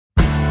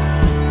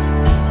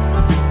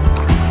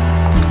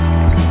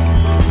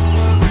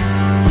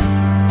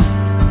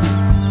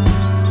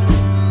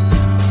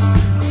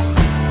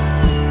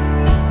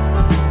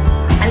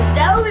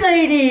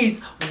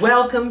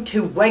welcome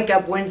to Wake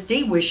Up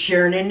Wednesday with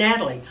Sharon and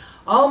Natalie.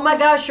 Oh my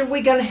gosh, are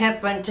we going to have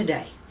fun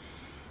today?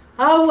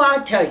 Oh,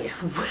 I tell you,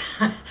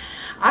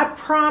 I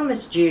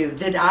promised you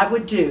that I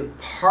would do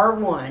part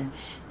 1,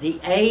 the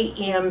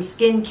AM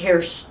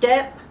skincare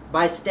step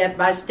by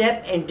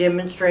step and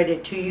demonstrate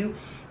it to you,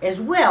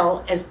 as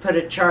well as put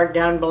a chart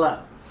down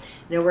below.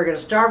 Now we're going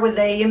to start with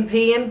AM,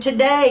 PM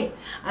today.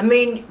 I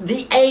mean,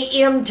 the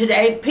AM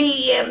today,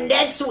 PM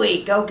next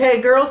week. Okay,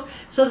 girls?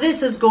 So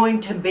this is going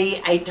to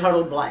be a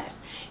total blast.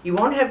 You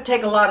won't have to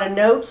take a lot of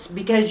notes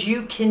because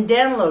you can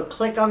download.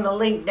 Click on the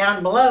link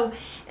down below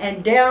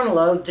and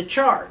download the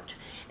chart.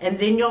 And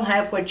then you'll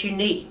have what you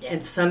need.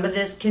 And some of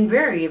this can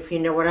vary, if you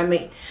know what I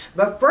mean.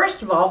 But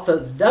first of all, for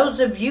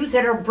those of you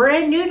that are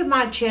brand new to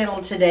my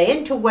channel today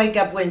and to Wake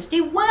Up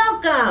Wednesday,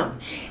 welcome!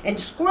 And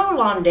scroll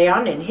on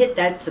down and hit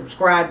that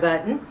subscribe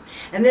button.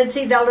 And then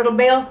see that little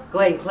bell?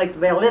 Go ahead and click the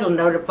bell. It'll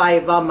notify you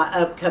of all my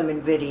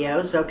upcoming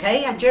videos,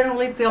 okay? I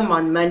generally film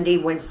on Monday,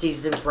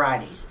 Wednesdays, and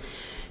Fridays.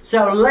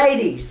 So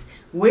ladies,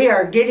 we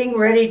are getting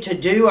ready to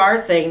do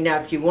our thing. Now,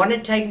 if you want to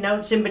take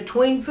notes in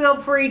between, feel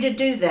free to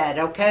do that,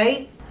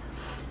 okay?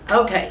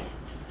 Okay,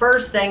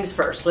 first things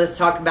first, let's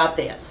talk about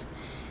this.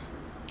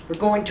 We're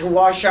going to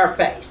wash our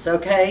face,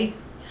 okay?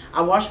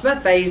 I wash my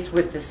face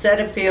with the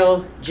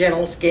Cetaphil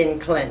Gentle Skin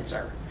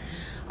Cleanser.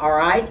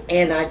 Alright,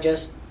 and I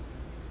just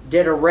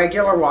did a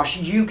regular wash.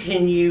 You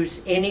can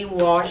use any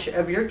wash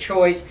of your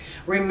choice.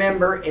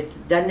 Remember, it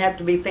doesn't have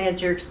to be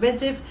fancy or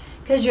expensive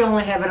because you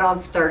only have it on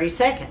for 30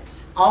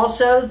 seconds.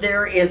 Also,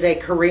 there is a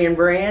Korean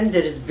brand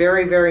that is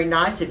very, very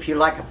nice if you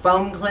like a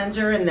foam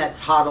cleanser, and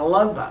that's Hada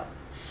Lobo.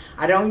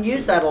 I don't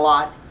use that a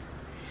lot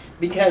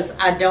because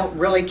I don't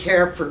really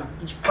care for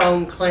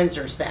foam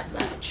cleansers that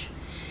much.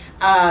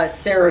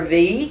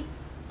 Cerave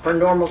for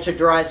normal to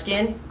dry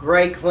skin,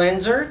 great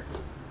cleanser.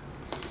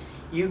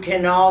 You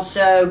can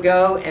also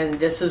go, and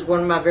this is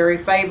one of my very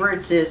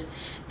favorites, is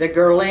the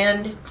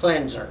Guerlain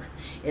cleanser.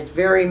 It's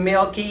very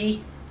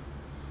milky,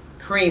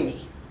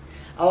 creamy.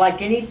 I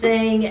like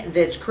anything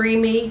that's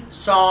creamy,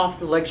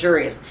 soft,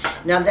 luxurious.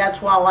 Now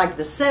that's why I like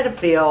the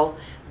Cetaphil,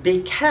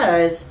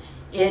 because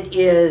it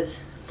is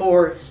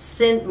for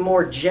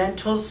more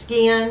gentle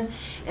skin,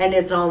 and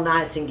it's all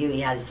nice and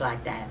gooey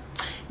like that.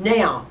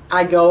 Now,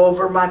 I go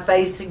over my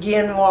face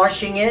again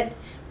washing it,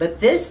 but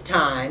this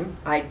time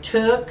I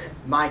took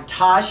my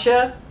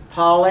Tasha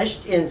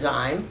polished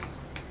enzyme,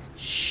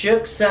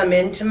 shook some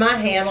into my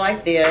hand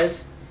like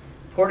this,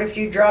 poured a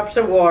few drops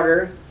of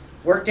water,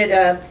 worked it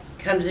up,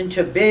 comes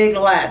into a big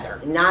lather,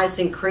 nice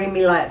and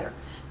creamy lather.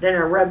 Then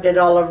I rubbed it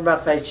all over my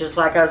face just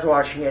like I was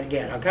washing it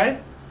again, okay?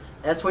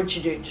 That's what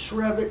you do. Just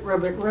rub it,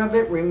 rub it, rub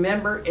it.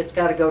 Remember, it's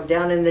got to go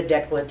down in the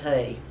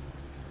décolleté.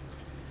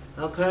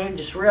 Okay,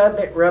 just rub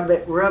it, rub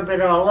it, rub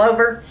it all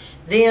over.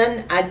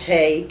 Then I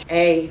take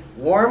a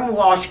warm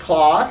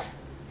washcloth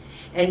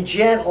and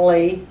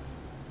gently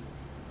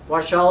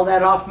wash all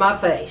that off my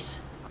face.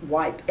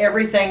 Wipe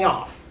everything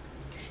off.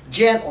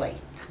 Gently.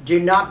 Do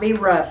not be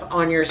rough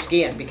on your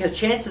skin, because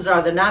chances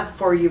are the night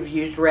before you've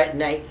used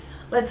retin-A,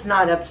 let's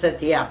not upset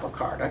the apple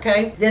cart,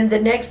 okay? Then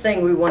the next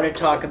thing we want to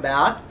talk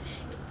about,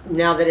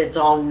 now that it's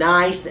all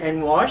nice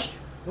and washed,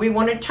 we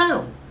want to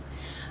tone.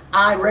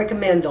 I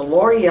recommend the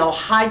Loreal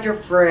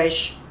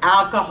Hydrafresh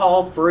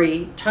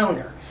alcohol-free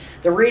toner.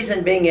 The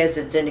reason being is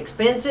it's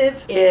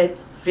inexpensive, it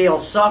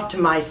feels soft to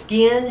my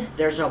skin,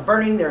 there's no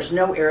burning, there's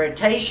no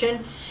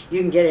irritation. You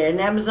can get it at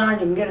Amazon, you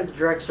can get it at the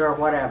drugstore,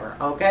 whatever,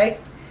 okay?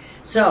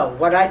 So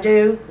what I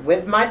do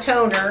with my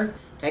toner,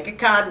 take a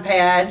cotton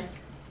pad,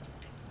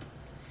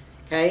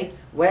 okay,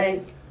 wet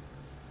it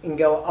and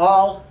go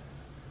all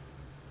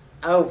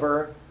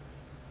over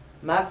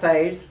my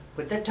face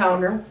with the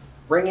toner,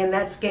 bring in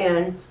that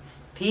skin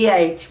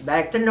pH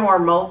back to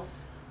normal,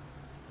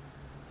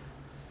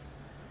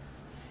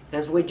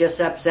 because we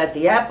just upset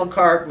the apple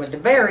cart with the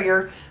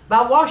barrier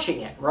by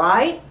washing it,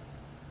 right?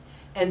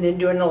 And then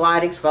doing a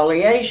light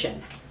exfoliation.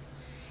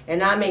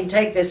 And I mean,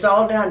 take this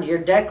all down to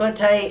your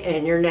décolleté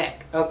and your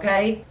neck,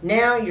 okay?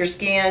 Now your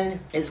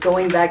skin is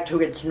going back to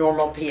its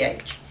normal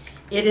pH.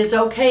 It is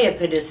okay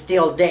if it is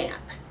still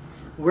damp.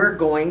 We're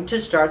going to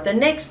start the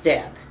next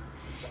step.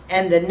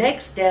 And the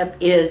next step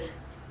is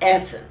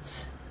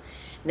essence.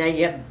 Now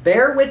you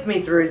bear with me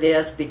through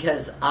this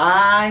because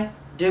I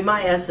do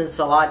my essence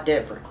a lot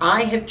different.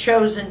 I have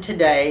chosen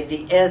today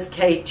the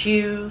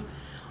SK2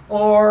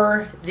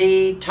 or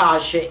the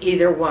Tasha,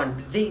 either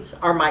one. These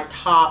are my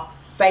top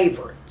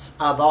favorites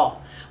of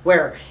all.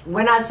 Where,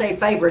 when I say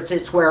favorites,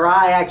 it's where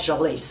I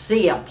actually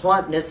see a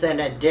plumpness and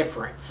a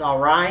difference,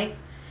 alright?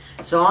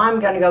 So I'm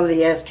going to go with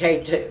the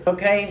SK2.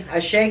 Okay, I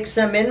shake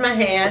some in my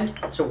hand.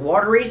 It's a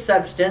watery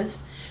substance.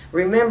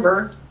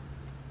 Remember,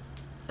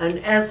 an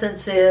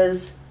essence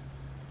is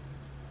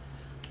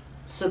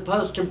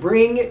supposed to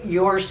bring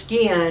your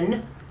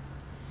skin,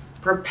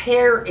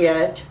 prepare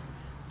it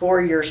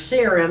for your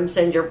serums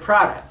and your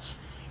products.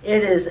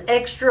 It is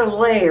extra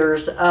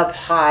layers of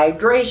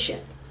hydration.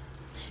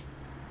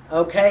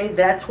 Okay,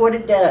 that's what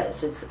it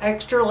does. It's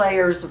extra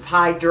layers of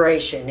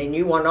hydration, and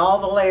you want all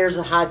the layers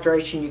of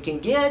hydration you can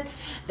get.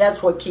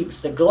 That's what keeps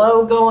the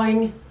glow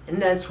going,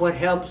 and that's what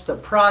helps the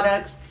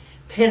products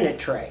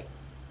penetrate.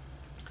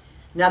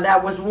 Now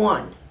that was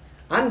one.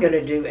 I'm going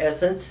to do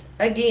essence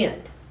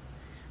again.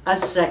 A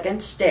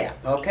second step,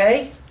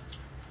 okay?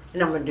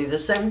 And I'm going to do the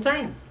same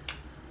thing.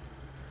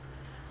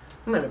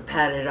 I'm going to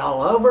pat it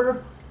all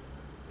over.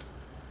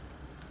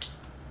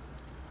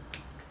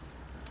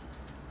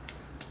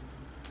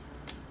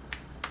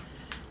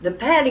 The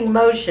patting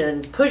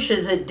motion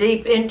pushes it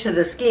deep into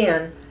the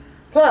skin,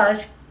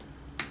 plus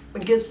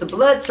it gets the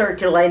blood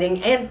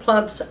circulating and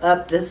plumps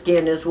up the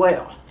skin as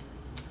well.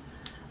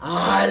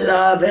 Oh, I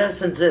love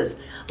essences.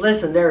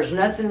 Listen, there's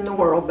nothing in the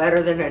world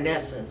better than an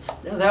essence.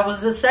 Now, that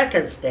was the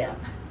second step.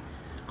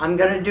 I'm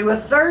going to do a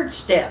third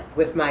step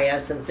with my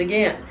essence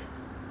again.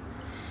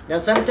 Now,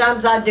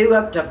 sometimes I do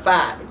up to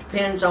 5. It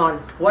depends on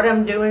what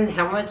I'm doing,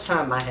 how much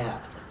time I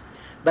have.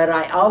 But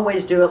I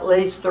always do at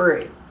least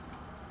 3.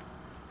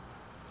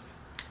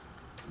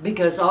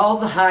 Because all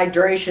the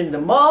hydration, the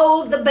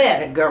more the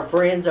better,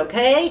 girlfriends,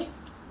 okay?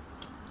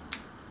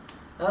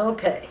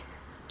 Okay.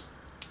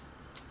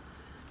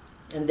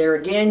 And there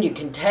again, you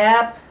can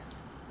tap.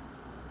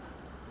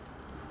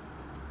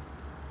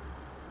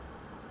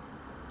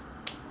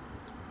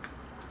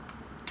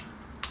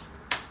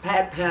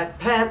 Pat, pat,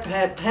 pat,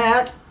 pat,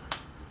 pat.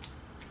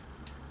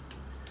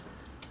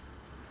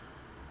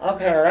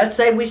 Okay, let's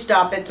say we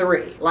stop at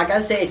 3. Like I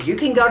said, you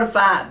can go to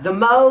 5. The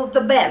more, the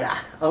better,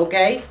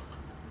 okay?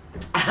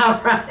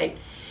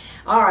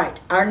 Alright,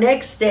 our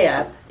next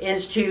step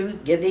is to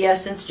give the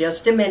essence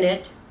just a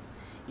minute.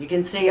 You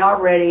can see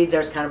already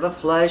there's kind of a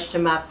flush to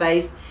my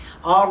face.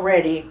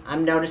 Already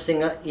I'm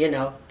noticing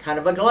kind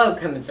of a glow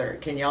coming through.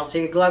 Can y'all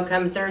see a glow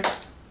coming through?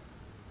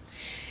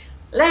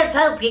 Let's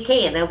hope you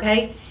can,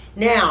 okay?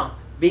 Now,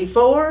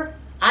 before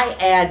I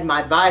add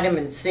my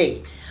vitamin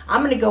C,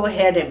 I'm going to go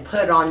ahead and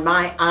put on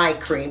my eye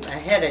cream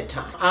ahead of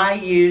time. I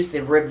use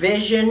the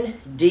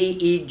Revision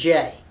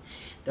DEJ.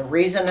 The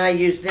reason I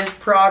use this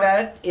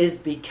product is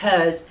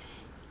because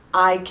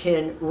I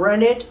can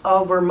run it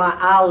over my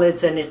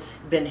eyelids, and it's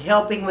been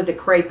helping with the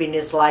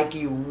crepiness like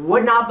you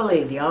would not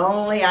believe. The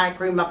only eye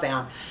cream I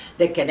found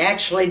that can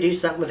actually do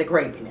something with the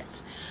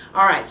crepiness.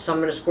 Alright, so I'm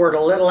going to squirt a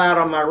little out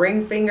on my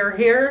ring finger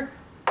here.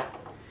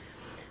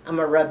 I'm going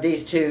to rub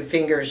these 2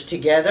 fingers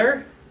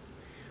together.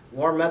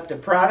 Warm up the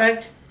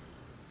product.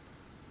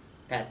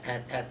 Pat,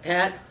 pat, pat,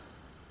 pat.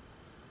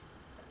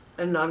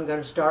 And I'm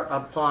going to start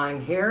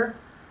applying here.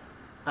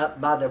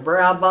 Up by the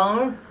brow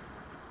bone,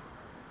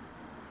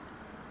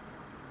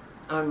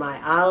 on my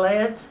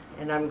eyelids,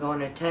 and I'm going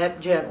to tap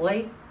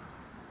gently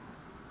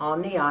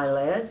on the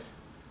eyelids.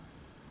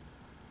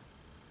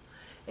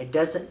 It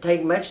doesn't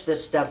take much.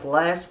 This stuff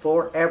lasts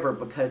forever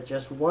because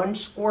just 1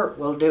 squirt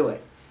will do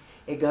it.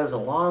 It goes a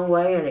long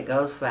way and it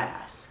goes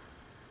fast.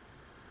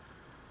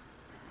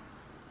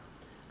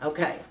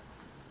 Okay,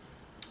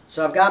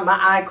 so I've got my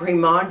eye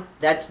cream on.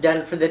 That's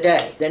done for the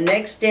day. The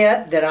next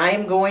step that I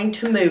am going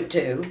to move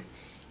to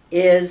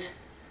is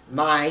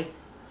my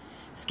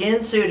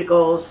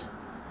SkinCeuticals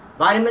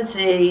Vitamin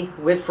C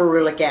with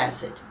ferulic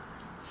acid.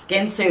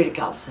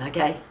 SkinCeuticals,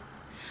 okay?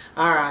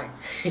 Alright,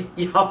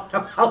 y'all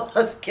know I love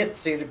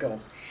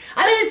SkinCeuticals.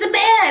 I mean, it's the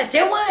best,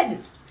 it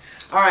wouldn't.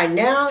 Alright,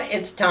 now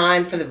it's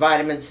time for the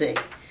vitamin C.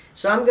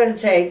 So I'm going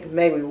to take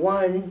maybe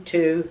 1,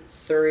 2,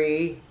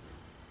 3,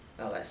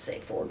 well, let's say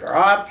 4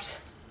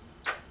 drops.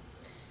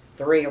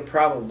 3 will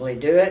probably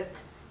do it.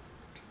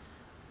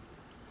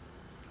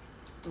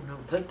 I'm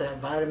going to put that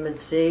vitamin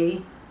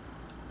C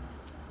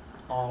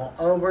all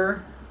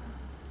over.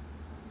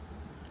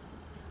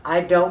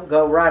 I don't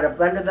go right up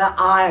under the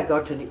eye. I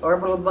go to the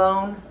orbital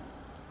bone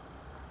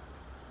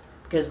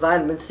because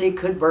vitamin C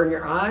could burn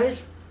your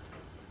eyes.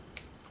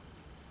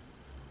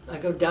 I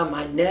go down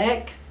my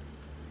neck.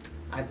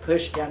 I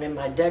push down in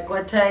my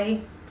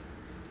décolleté,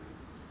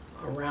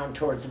 around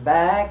towards the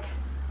back.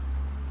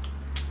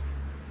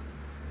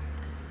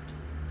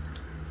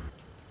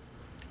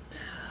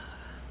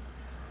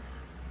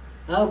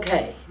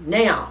 Okay,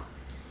 now,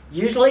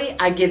 usually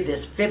I give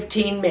this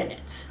 15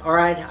 minutes,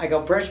 alright? I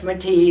go brush my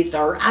teeth,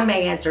 or I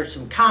may answer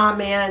some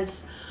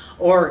comments,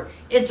 or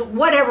it's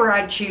whatever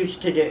I choose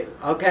to do,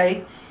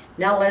 okay?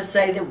 Now let's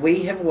say that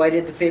we have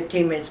waited the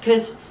 15 minutes,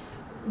 because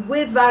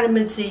with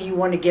vitamin C you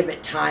want to give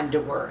it time to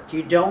work.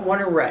 You don't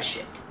want to rush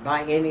it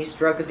by any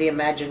stroke of the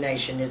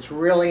imagination. It's a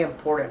really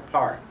important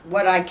part.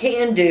 What I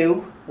can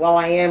do while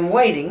I am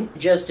waiting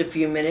just a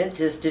few minutes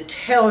is to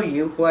tell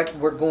you what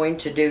we're going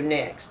to do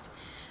next.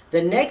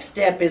 The next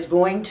step is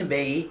going to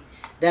be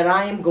that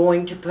I am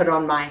going to put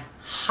on my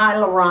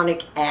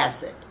hyaluronic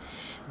acid.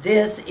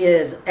 This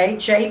is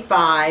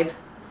HA5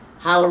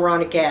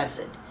 hyaluronic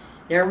acid.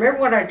 Now remember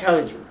what I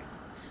told you.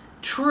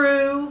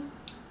 True,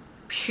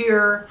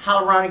 pure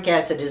hyaluronic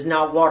acid is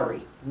not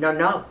watery. No,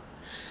 no.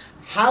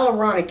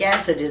 Hyaluronic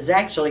acid is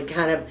actually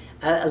kind of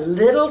a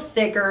little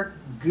thicker,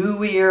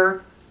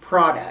 gooier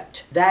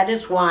product. That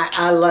is why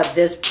I love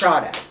this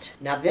product.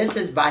 Now this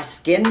is by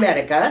Skin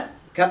Medica.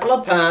 A couple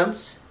of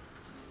pumps.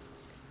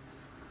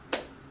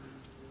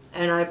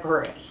 and I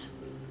press.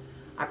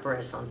 I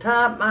press on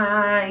top my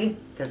eye,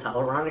 because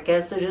hyaluronic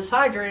acid is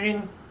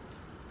hydrating,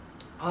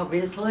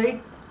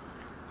 obviously.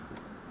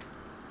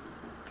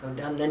 Go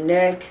down the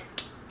neck,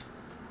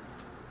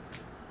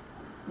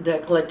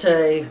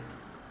 décolleté,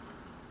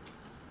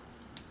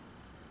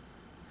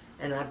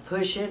 and I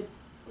push it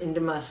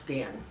into my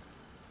skin.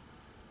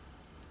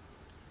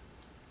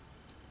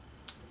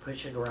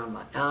 Push it around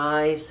my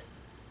eyes.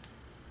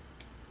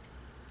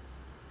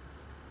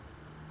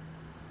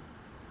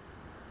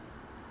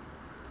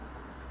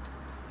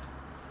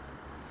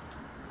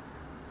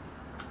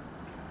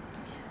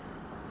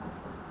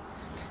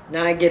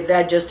 Now I give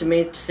that just a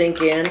minute to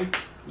sink in.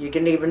 You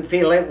can even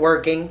feel it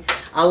working.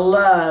 I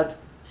love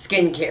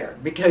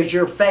skincare because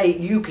your face,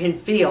 you can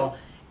feel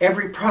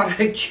every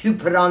product you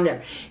put on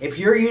there. If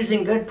you're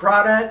using good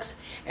products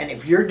and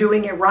if you're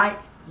doing it right,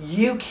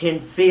 you can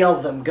feel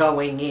them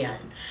going in.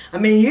 I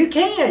mean, you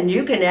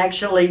can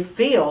actually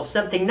feel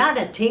something,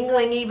 not a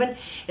tingling even.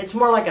 It's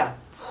more like a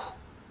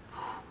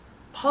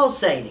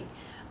pulsating.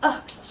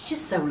 Oh, it's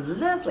just so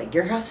lovely,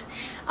 girls.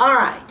 All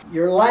right,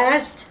 your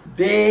last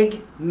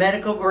big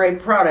medical grade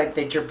product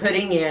that you're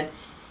putting in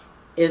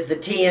is the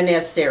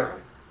TNS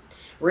serum.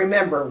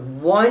 Remember,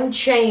 one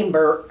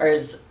chamber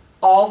is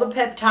all the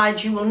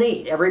peptides you will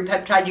need. Every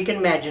peptide you can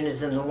imagine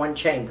is in the one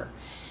chamber.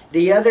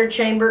 The other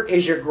chamber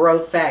is your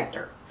growth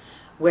factor.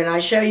 When I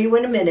show you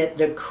in a minute,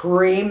 the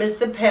cream is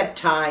the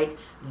peptide,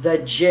 the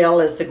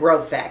gel is the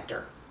growth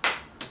factor.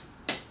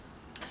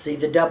 See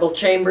the double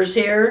chambers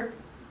here?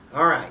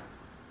 All right.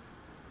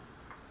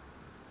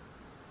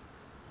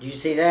 Do you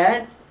see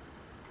that?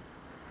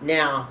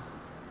 Now,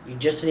 you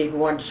just need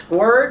one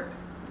squirt.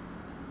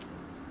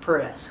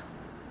 Press.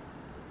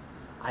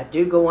 I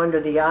do go under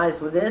the eyes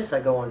with this.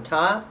 I go on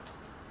top.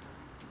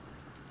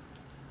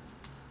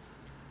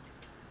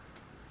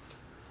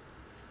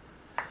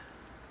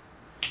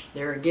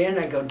 There again,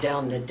 I go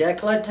down the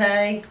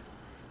décolleté,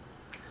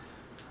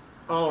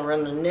 all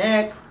around the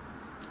neck.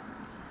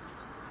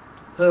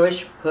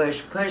 Push,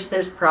 push, push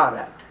this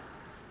product.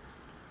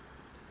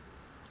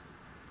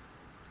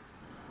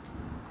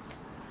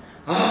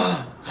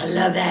 Oh, I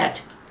love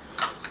that.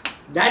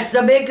 That's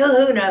the big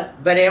kahuna,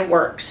 but it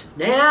works.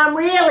 Now I'm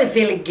really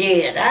feeling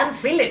good. I'm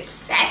feeling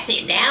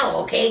sassy now,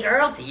 okay,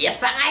 girls?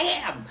 Yes,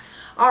 I am.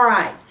 All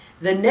right.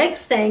 The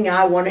next thing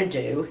I want to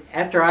do,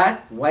 after I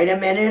wait a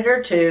minute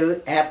or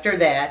two after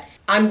that,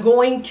 I'm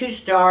going to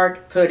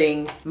start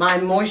putting my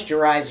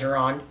moisturizer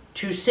on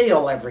to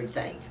seal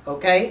everything,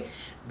 okay?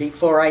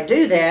 Before I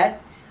do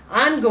that,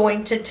 I'm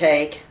going to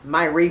take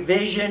my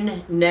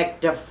Revision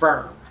Nectar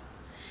Firm.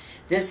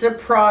 This is a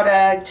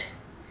product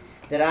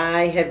that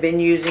I have been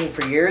using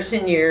for years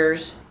and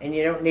years, and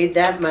you don't need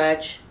that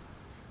much.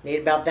 You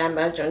need about that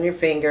much on your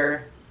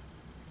finger,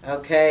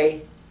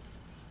 okay?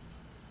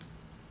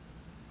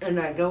 And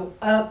I go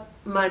up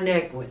my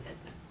neck with it.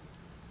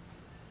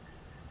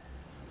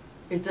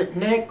 It's a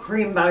neck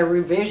cream by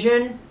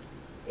Revision.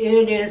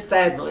 It is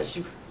fabulous.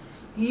 If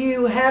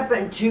you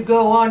happen to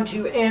go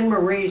onto Anne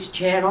Marie's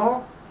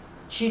channel,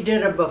 she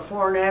did a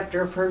before and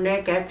after of her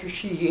neck after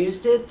she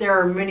used it. There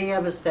are many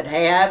of us that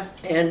have,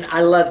 and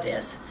I love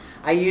this.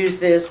 I use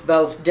this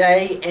both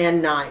day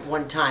and night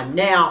one time.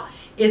 Now,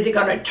 is it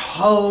going to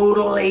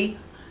totally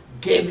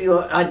give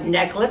you a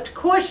neck lift? Of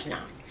course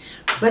not.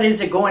 But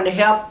is it going to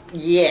help?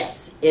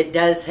 Yes, it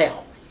does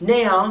help.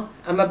 Now,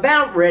 I'm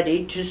about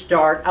ready to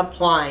start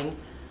applying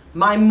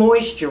my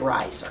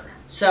moisturizer.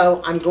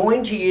 So, I'm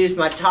going to use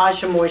my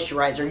Tasha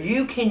moisturizer.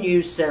 You can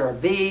use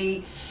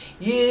Cerave.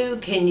 You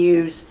can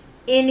use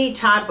any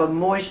type of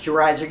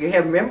moisturizer you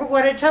have. Remember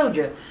what I told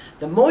you.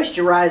 The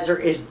moisturizer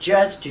is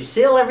just to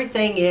seal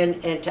everything in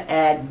and to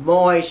add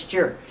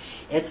moisture.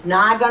 It's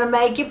not going to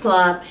make you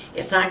plump.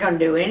 It's not going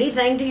to do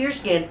anything to your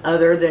skin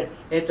other than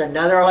it's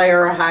another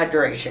layer of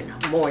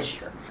hydration,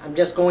 moisture. I'm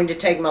just going to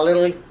take my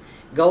little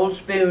gold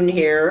spoon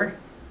here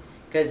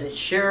because it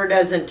sure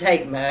doesn't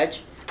take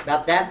much,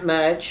 about that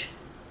much.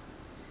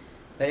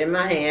 Put in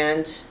my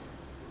hands.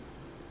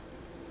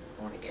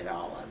 I want to get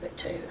all of it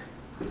too.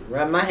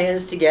 Rub my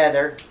hands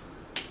together.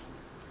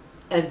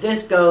 And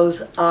this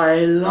goes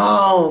a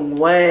long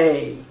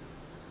way.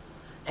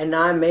 And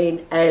I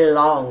mean a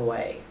long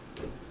way.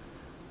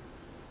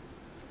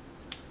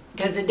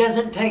 Because it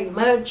doesn't take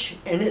much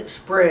and it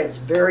spreads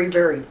very,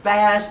 very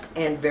fast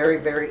and very,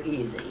 very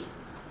easy.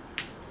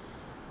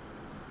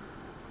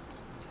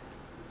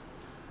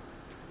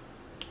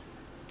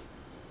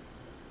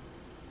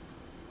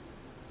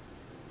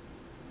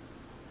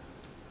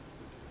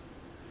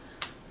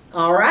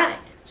 All right.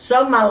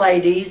 So, my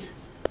ladies,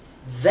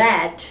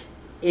 that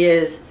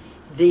is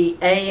the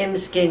AM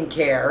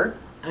skincare.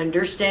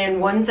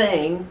 Understand one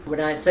thing, when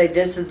I say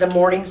this is the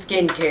morning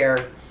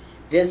skincare,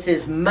 this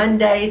is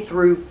Monday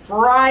through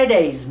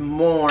Friday's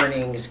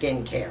morning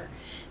skincare.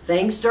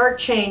 Things start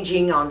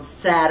changing on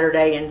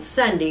Saturday and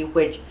Sunday,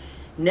 which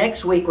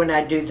next week when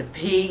I do the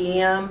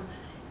PM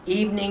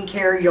evening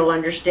care, you'll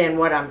understand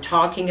what I'm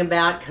talking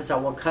about because I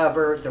will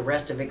cover the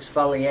rest of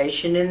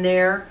exfoliation in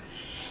there.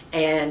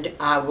 And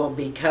I will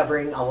be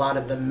covering a lot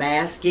of the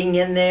masking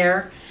in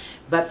there.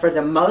 But for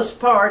the most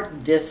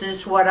part, this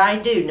is what I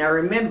do. Now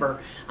remember,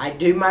 I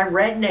do my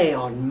retin-A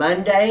on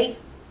Monday,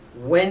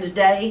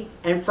 Wednesday,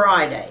 and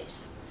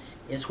Fridays.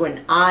 It's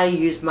when I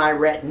use my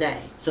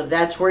retin-A. So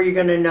that's where you're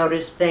going to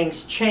notice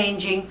things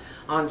changing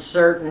on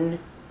certain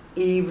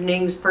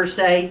evenings per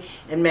se,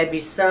 and maybe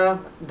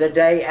some the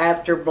day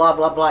after, blah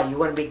blah blah. You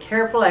want to be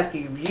careful after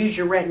you've used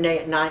your retin-A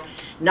at night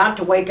not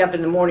to wake up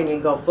in the morning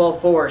and go full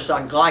force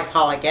on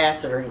glycolic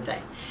acid or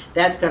anything.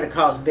 That's going to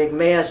cause a big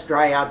mess,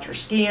 dry out your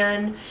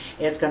skin,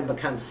 it's going to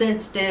become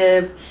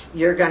sensitive,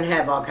 you're going to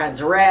have all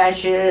kinds of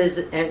rashes,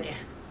 and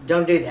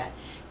don't do that.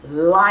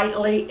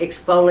 Lightly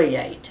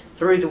exfoliate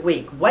through the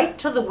week. Wait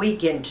till the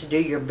weekend to do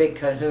your big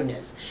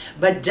kahunas.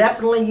 But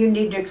definitely you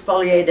need to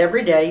exfoliate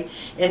every day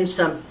in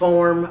some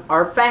form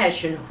or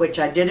fashion, which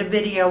I did a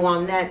video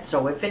on that,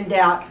 so if in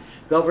doubt,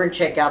 go over and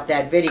check out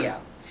that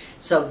video.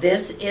 So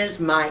this is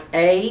my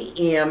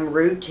AM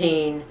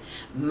routine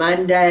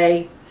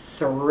Monday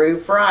through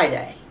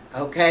Friday,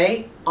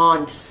 okay?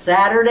 On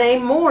Saturday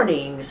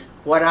mornings,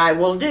 what I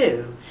will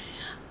do,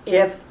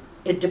 if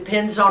it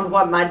depends on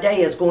what my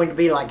day is going to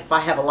be like. If I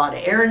have a lot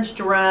of errands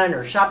to run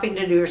or shopping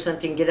to do or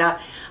something, get out,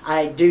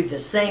 I do the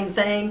same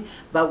thing.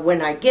 But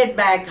when I get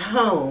back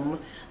home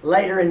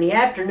later in the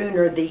afternoon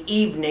or the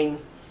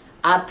evening,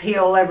 I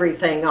peel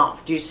everything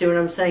off. Do you see what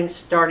I'm saying?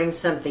 Starting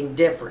something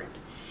different.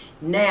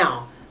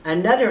 Now,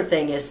 another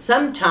thing is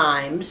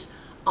sometimes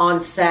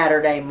on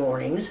Saturday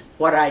mornings,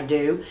 what I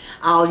do,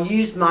 I'll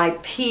use my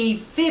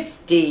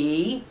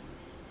P50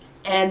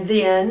 and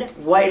then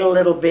wait a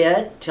little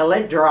bit till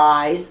it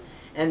dries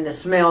and the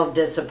smell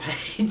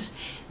dissipates.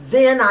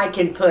 Then I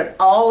can put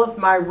all of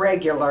my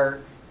regular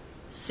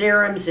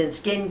serums and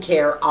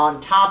skincare on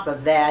top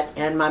of that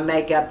and my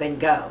makeup and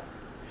go.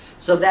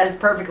 So that is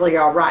perfectly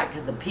all right,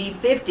 because the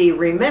P50,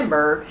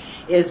 remember,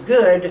 is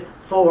good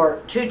for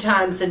 2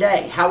 times a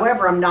day.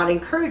 However, I'm not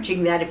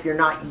encouraging that if you're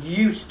not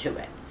used to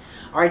it.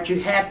 All right, you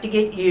have to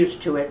get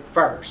used to it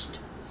first.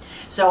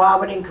 So I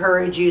would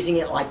encourage using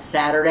it like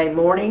Saturday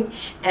morning,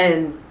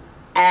 and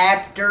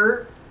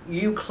after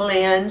you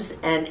cleanse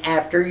and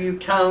after you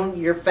tone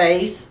your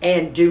face,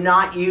 and do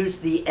not use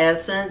the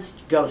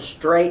essence. Go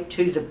straight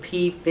to the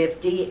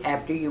P50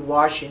 after you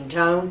wash and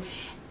tone,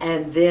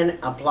 and then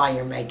apply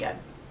your makeup.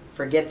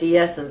 Forget the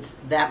essence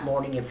that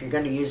morning if you're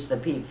going to use the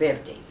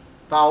P50.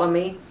 Follow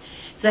me?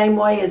 Same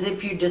way as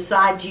if you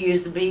decide to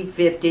use the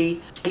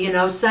P50, you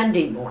know,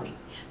 Sunday morning.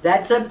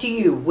 That's up to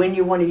you when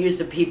you want to use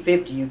the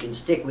P50. You can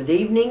stick with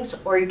evenings,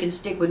 or you can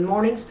stick with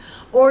mornings,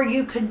 or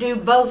you could do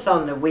both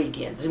on the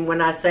weekends. And when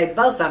I say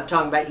both, I'm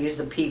talking about use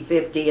the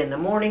P50 in the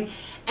morning,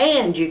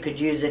 and you could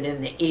use it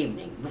in the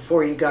evening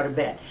before you go to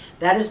bed.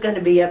 That is going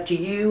to be up to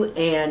you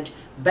and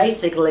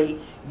basically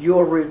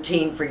your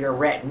routine for your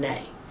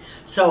retin-A.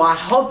 So I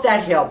hope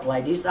that helped,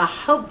 ladies. I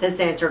hope this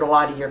answered a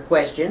lot of your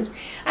questions.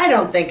 I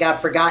don't think I've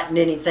forgotten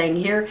anything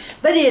here,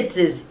 but it's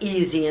as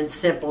easy and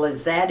simple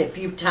as that. If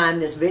you've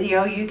timed this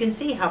video, you can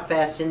see how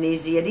fast and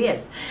easy it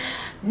is.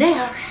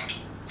 Now,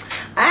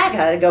 I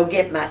gotta go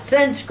get my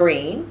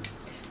sunscreen,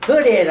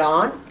 put it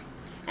on,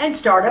 and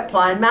start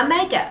applying my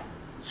makeup.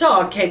 So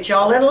I'll catch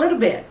y'all in a little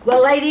bit.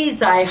 Well,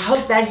 ladies, I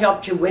hope that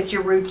helped you with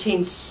your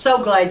routine.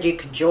 So glad you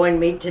could join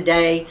me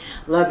today.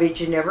 Love each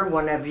and every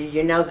one of you.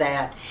 You know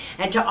that.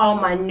 And to all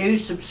my new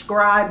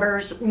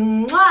subscribers,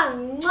 mwah,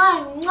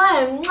 mwah,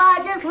 mwah, mwah.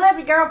 Just love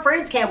you,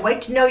 girlfriends. Can't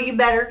wait to know you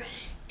better.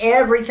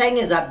 Everything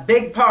is a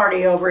big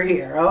party over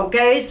here,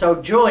 okay?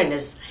 So join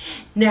us.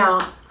 Now,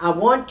 I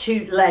want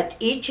to let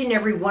each and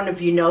every one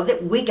of you know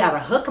that we got to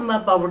hook them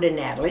up over to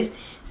Natalie's.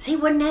 See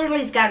what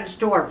Natalie's got in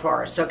store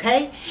for us,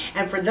 okay?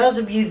 And for those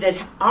of you that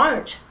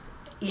aren't,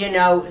 you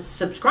know,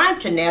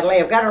 subscribed to Natalie,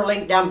 I've got her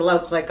link down below.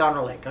 Click on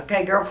her link,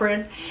 okay,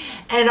 girlfriends?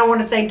 And I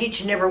want to thank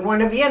each and every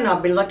one of you, and I'll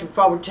be looking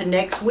forward to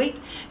next week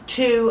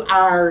to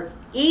our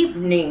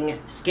evening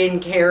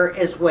skincare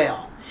as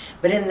well.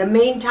 But in the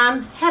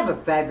meantime, have a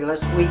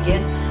fabulous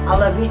weekend. I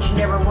love each and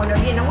every one of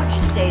you, and I want you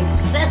to stay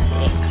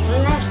sassy,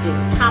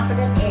 classy,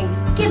 confident,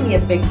 and give me a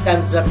big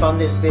thumbs up on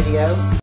this video.